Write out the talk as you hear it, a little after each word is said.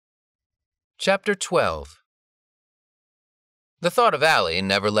Chapter 12. The thought of Allie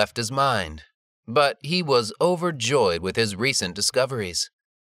never left his mind, but he was overjoyed with his recent discoveries.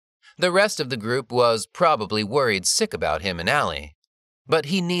 The rest of the group was probably worried sick about him and Allie, but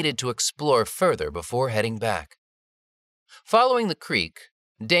he needed to explore further before heading back. Following the creek,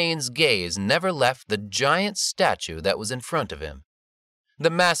 Dane's gaze never left the giant statue that was in front of him. The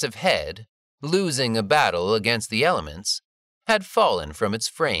massive head, losing a battle against the elements, had fallen from its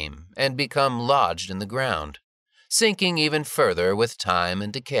frame and become lodged in the ground, sinking even further with time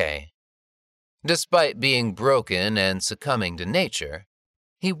and decay. Despite being broken and succumbing to nature,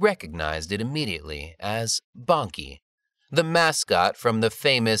 he recognized it immediately as Bonky, the mascot from the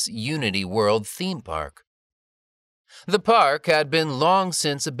famous Unity World theme park. The park had been long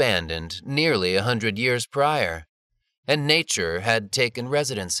since abandoned, nearly 100 years prior, and nature had taken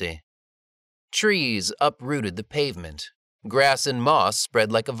residency. Trees uprooted the pavement, grass and moss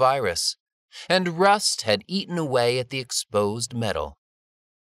spread like a virus, and rust had eaten away at the exposed metal.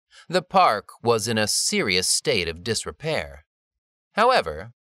 The park was in a serious state of disrepair.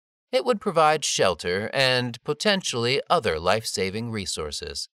 However, it would provide shelter and potentially other life-saving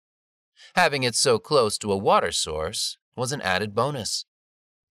resources. Having it so close to a water source was an added bonus.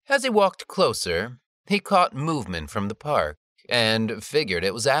 As he walked closer, he caught movement from the park and figured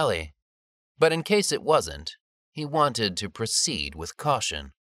it was Allie. But in case it wasn't, he wanted to proceed with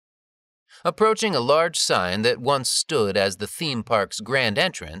caution. Approaching a large sign that once stood as the theme park's grand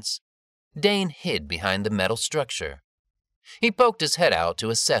entrance, Dane hid behind the metal structure. He poked his head out to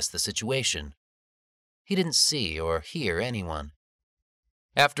assess the situation. He didn't see or hear anyone.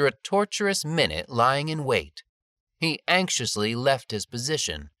 After a torturous minute lying in wait, he anxiously left his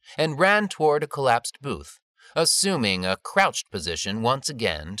position and ran toward a collapsed booth, assuming a crouched position once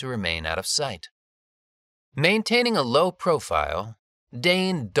again to remain out of sight. Maintaining a low profile,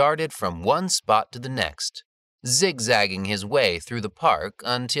 Dane darted from one spot to the next, zigzagging his way through the park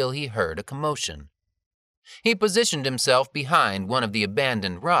until he heard a commotion. He positioned himself behind one of the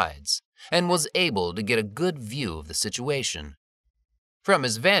abandoned rides and was able to get a good view of the situation. From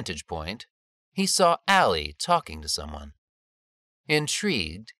his vantage point, he saw Allie talking to someone.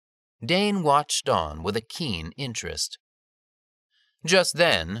 Intrigued, Dane watched on with a keen interest. Just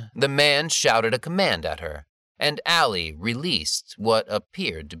then, the man shouted a command at her, and Allie released what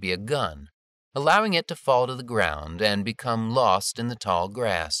appeared to be a gun, allowing it to fall to the ground and become lost in the tall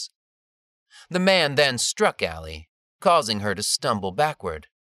grass. The man then struck Allie, causing her to stumble backward.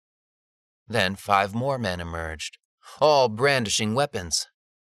 Then 5 more men emerged, all brandishing weapons.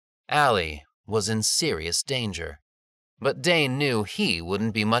 Allie was in serious danger, but Dane knew he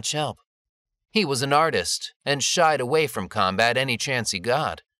wouldn't be much help. He was an artist and shied away from combat any chance he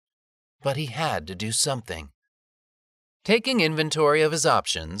got, but he had to do something. Taking inventory of his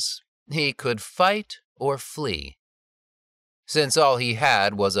options, he could fight or flee. Since all he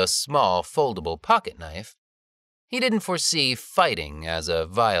had was a small foldable pocket knife, he didn't foresee fighting as a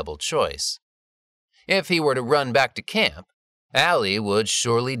viable choice. If he were to run back to camp, Allie would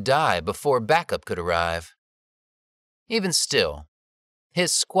surely die before backup could arrive. Even still,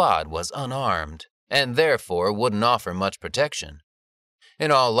 his squad was unarmed and therefore wouldn't offer much protection.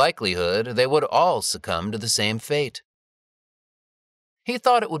 In all likelihood, they would all succumb to the same fate. He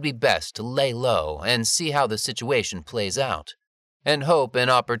thought it would be best to lay low and see how the situation plays out, and hope an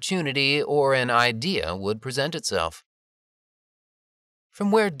opportunity or an idea would present itself. From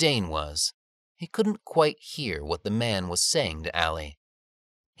where Dane was, he couldn't quite hear what the man was saying to Allie.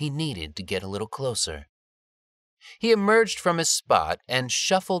 He needed to get a little closer. He emerged from his spot and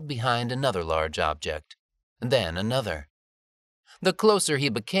shuffled behind another large object, then another. The closer he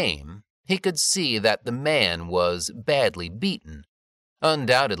became, he could see that the man was badly beaten,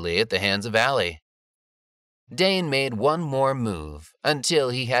 undoubtedly at the hands of Allie. Dane made one more move until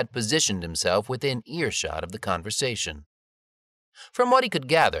he had positioned himself within earshot of the conversation. From what he could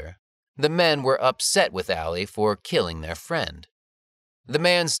gather, the men were upset with Allie for killing their friend. The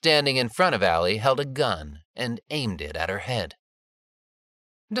man standing in front of Allie held a gun and aimed it at her head.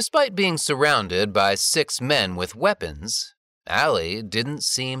 Despite being surrounded by 6 men with weapons, Allie didn't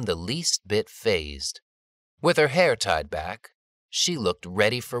seem the least bit fazed. With her hair tied back, she looked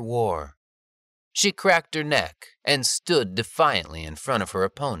ready for war. She cracked her neck and stood defiantly in front of her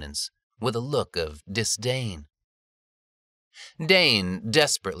opponents with a look of disdain. Dane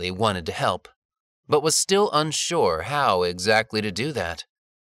desperately wanted to help, but was still unsure how exactly to do that.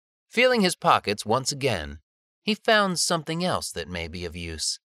 Feeling his pockets once again, he found something else that may be of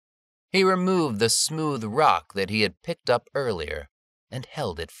use. He removed the smooth rock that he had picked up earlier and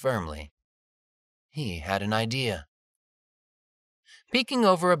held it firmly. He had an idea. Peeking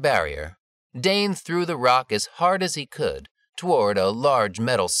over a barrier, Dane threw the rock as hard as he could toward a large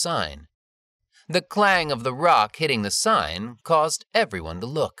metal sign. The clang of the rock hitting the sign caused everyone to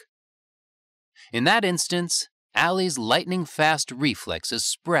look. In that instance, Allie's lightning-fast reflexes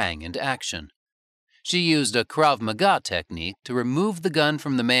sprang into action. She used a Krav Maga technique to remove the gun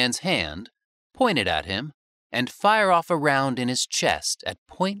from the man's hand, point it at him, and fire off a round in his chest at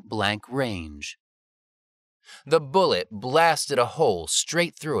point-blank range. The bullet blasted a hole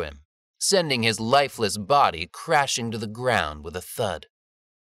straight through him, sending his lifeless body crashing to the ground with a thud.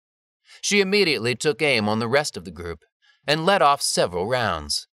 She immediately took aim on the rest of the group and let off several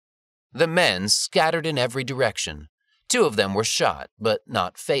rounds. The men scattered in every direction. 2 of them were shot, but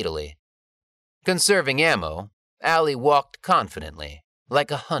not fatally. Conserving ammo, Allie walked confidently,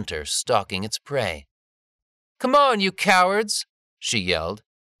 like a hunter stalking its prey. "Come on, you cowards," she yelled.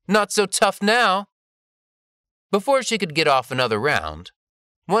 "Not so tough now." Before she could get off another round,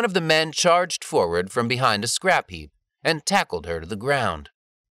 one of the men charged forward from behind a scrap heap and tackled her to the ground.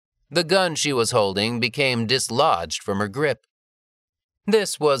 The gun she was holding became dislodged from her grip.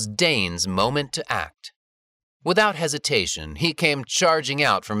 This was Dane's moment to act. Without hesitation, he came charging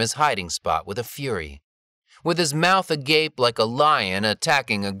out from his hiding spot with a fury. With his mouth agape like a lion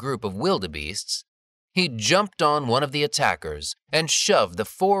attacking a group of wildebeests, he jumped on one of the attackers and shoved the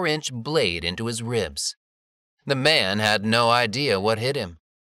 4-inch blade into his ribs. The man had no idea what hit him.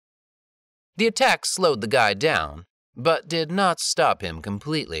 The attack slowed the guy down, but did not stop him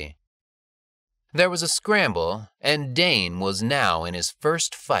completely. There was a scramble, and Dane was now in his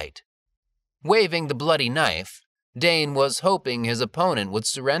first fight. Waving the bloody knife, Dane was hoping his opponent would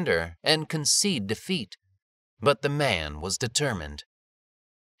surrender and concede defeat, but the man was determined.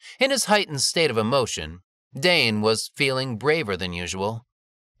 In his heightened state of emotion, Dane was feeling braver than usual.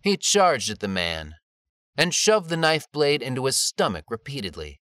 He charged at the man and shoved the knife blade into his stomach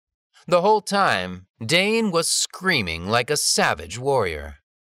repeatedly. The whole time, Dane was screaming like a savage warrior.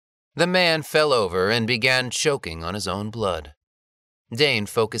 The man fell over and began choking on his own blood. Dane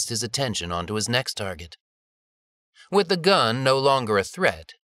focused his attention onto his next target. With the gun no longer a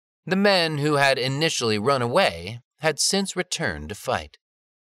threat, the men who had initially run away had since returned to fight.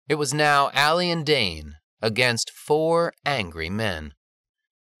 It was now Allie and Dane against 4 angry men.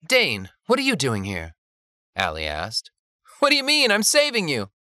 "Dane, what are you doing here?" Allie asked. "What do you mean? I'm saving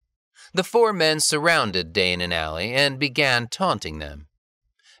you." The 4 men surrounded Dane and Allie and began taunting them.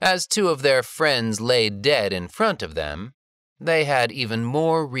 As 2 of their friends lay dead in front of them, they had even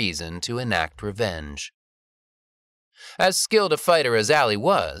more reason to enact revenge. As skilled a fighter as Allie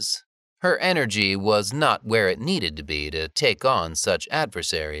was, her energy was not where it needed to be to take on such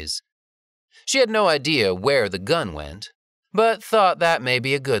adversaries. She had no idea where the gun went, but thought that may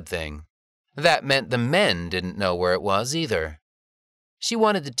be a good thing. That meant the men didn't know where it was either. She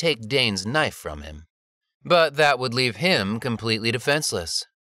wanted to take Dane's knife from him, but that would leave him completely defenseless.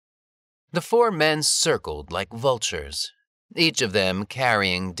 The 4 men circled like vultures, each of them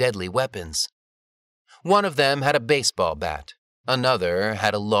carrying deadly weapons. One of them had a baseball bat, another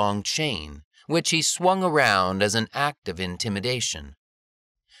had a long chain, which he swung around as an act of intimidation.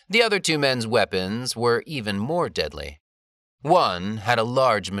 The other 2 men's weapons were even more deadly. One had a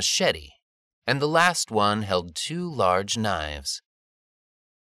large machete, and the last one held 2 large knives.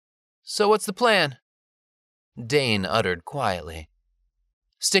 "So what's the plan?" Dane uttered quietly.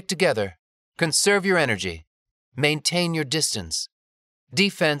 "Stick together. Conserve your energy. Maintain your distance.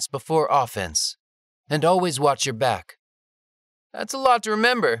 Defense before offense. And always watch your back." "That's a lot to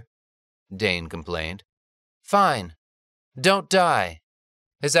remember," Dane complained. "Fine. Don't die.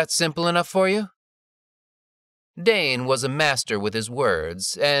 Is that simple enough for you?" Dane was a master with his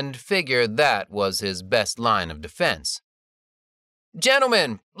words and figured that was his best line of defense.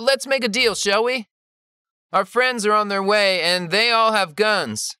 "Gentlemen, let's make a deal, shall we? Our friends are on their way and they all have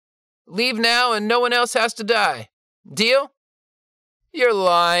guns. Leave now and no one else has to die. Deal?" "You're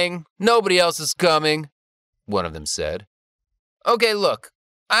lying. Nobody else is coming," one of them said. "Okay, look,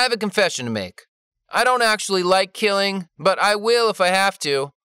 I have a confession to make. I don't actually like killing, but I will if I have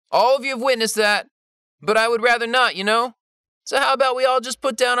to. All of you have witnessed that, but I would rather not, you know? So how about we all just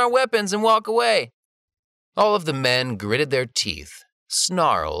put down our weapons and walk away?" All of the men gritted their teeth,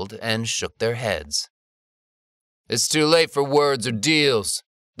 snarled, and shook their heads. "It's too late for words or deals.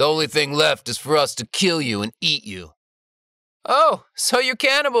 The only thing left is for us to kill you and eat you." "Oh, so you're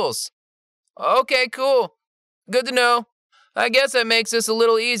cannibals. Okay, cool. Good to know. I guess that makes this a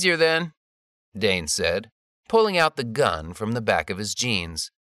little easier then," Dane said, pulling out the gun from the back of his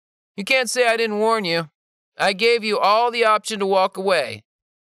jeans. "You can't say I didn't warn you. I gave you all the option to walk away.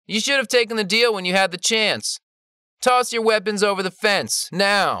 You should have taken the deal when you had the chance. Toss your weapons over the fence,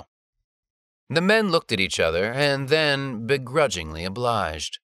 now." The men looked at each other and then begrudgingly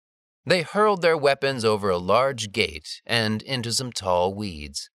obliged. They hurled their weapons over a large gate and into some tall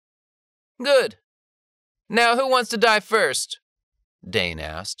weeds. "Good. Now who wants to die first?" Dane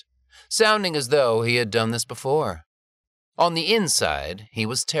asked, sounding as though he had done this before. On the inside, he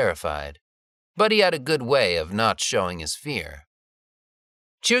was terrified, but he had a good way of not showing his fear.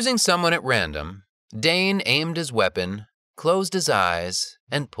 Choosing someone at random, Dane aimed his weapon, closed his eyes,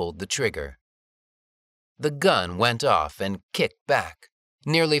 and pulled the trigger. The gun went off and kicked back,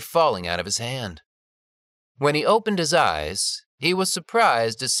 nearly falling out of his hand. When he opened his eyes, he was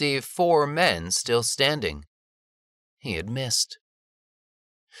surprised to see 4 men still standing. He had missed.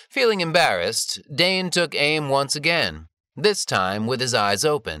 Feeling embarrassed, Dane took aim once again, this time with his eyes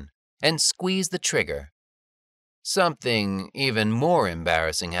open, and squeezed the trigger. Something even more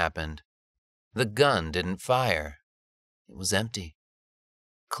embarrassing happened. The gun didn't fire. It was empty.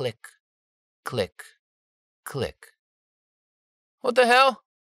 Click, click, click. "What the hell?"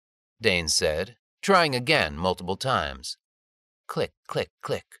 Dane said, trying again multiple times. Click, click,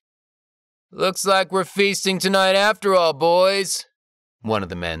 click. "Looks like we're feasting tonight after all, boys," one of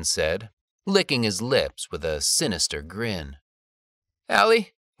the men said, licking his lips with a sinister grin.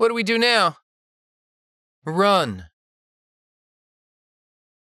 "Allie, what do we do now?" "Run,"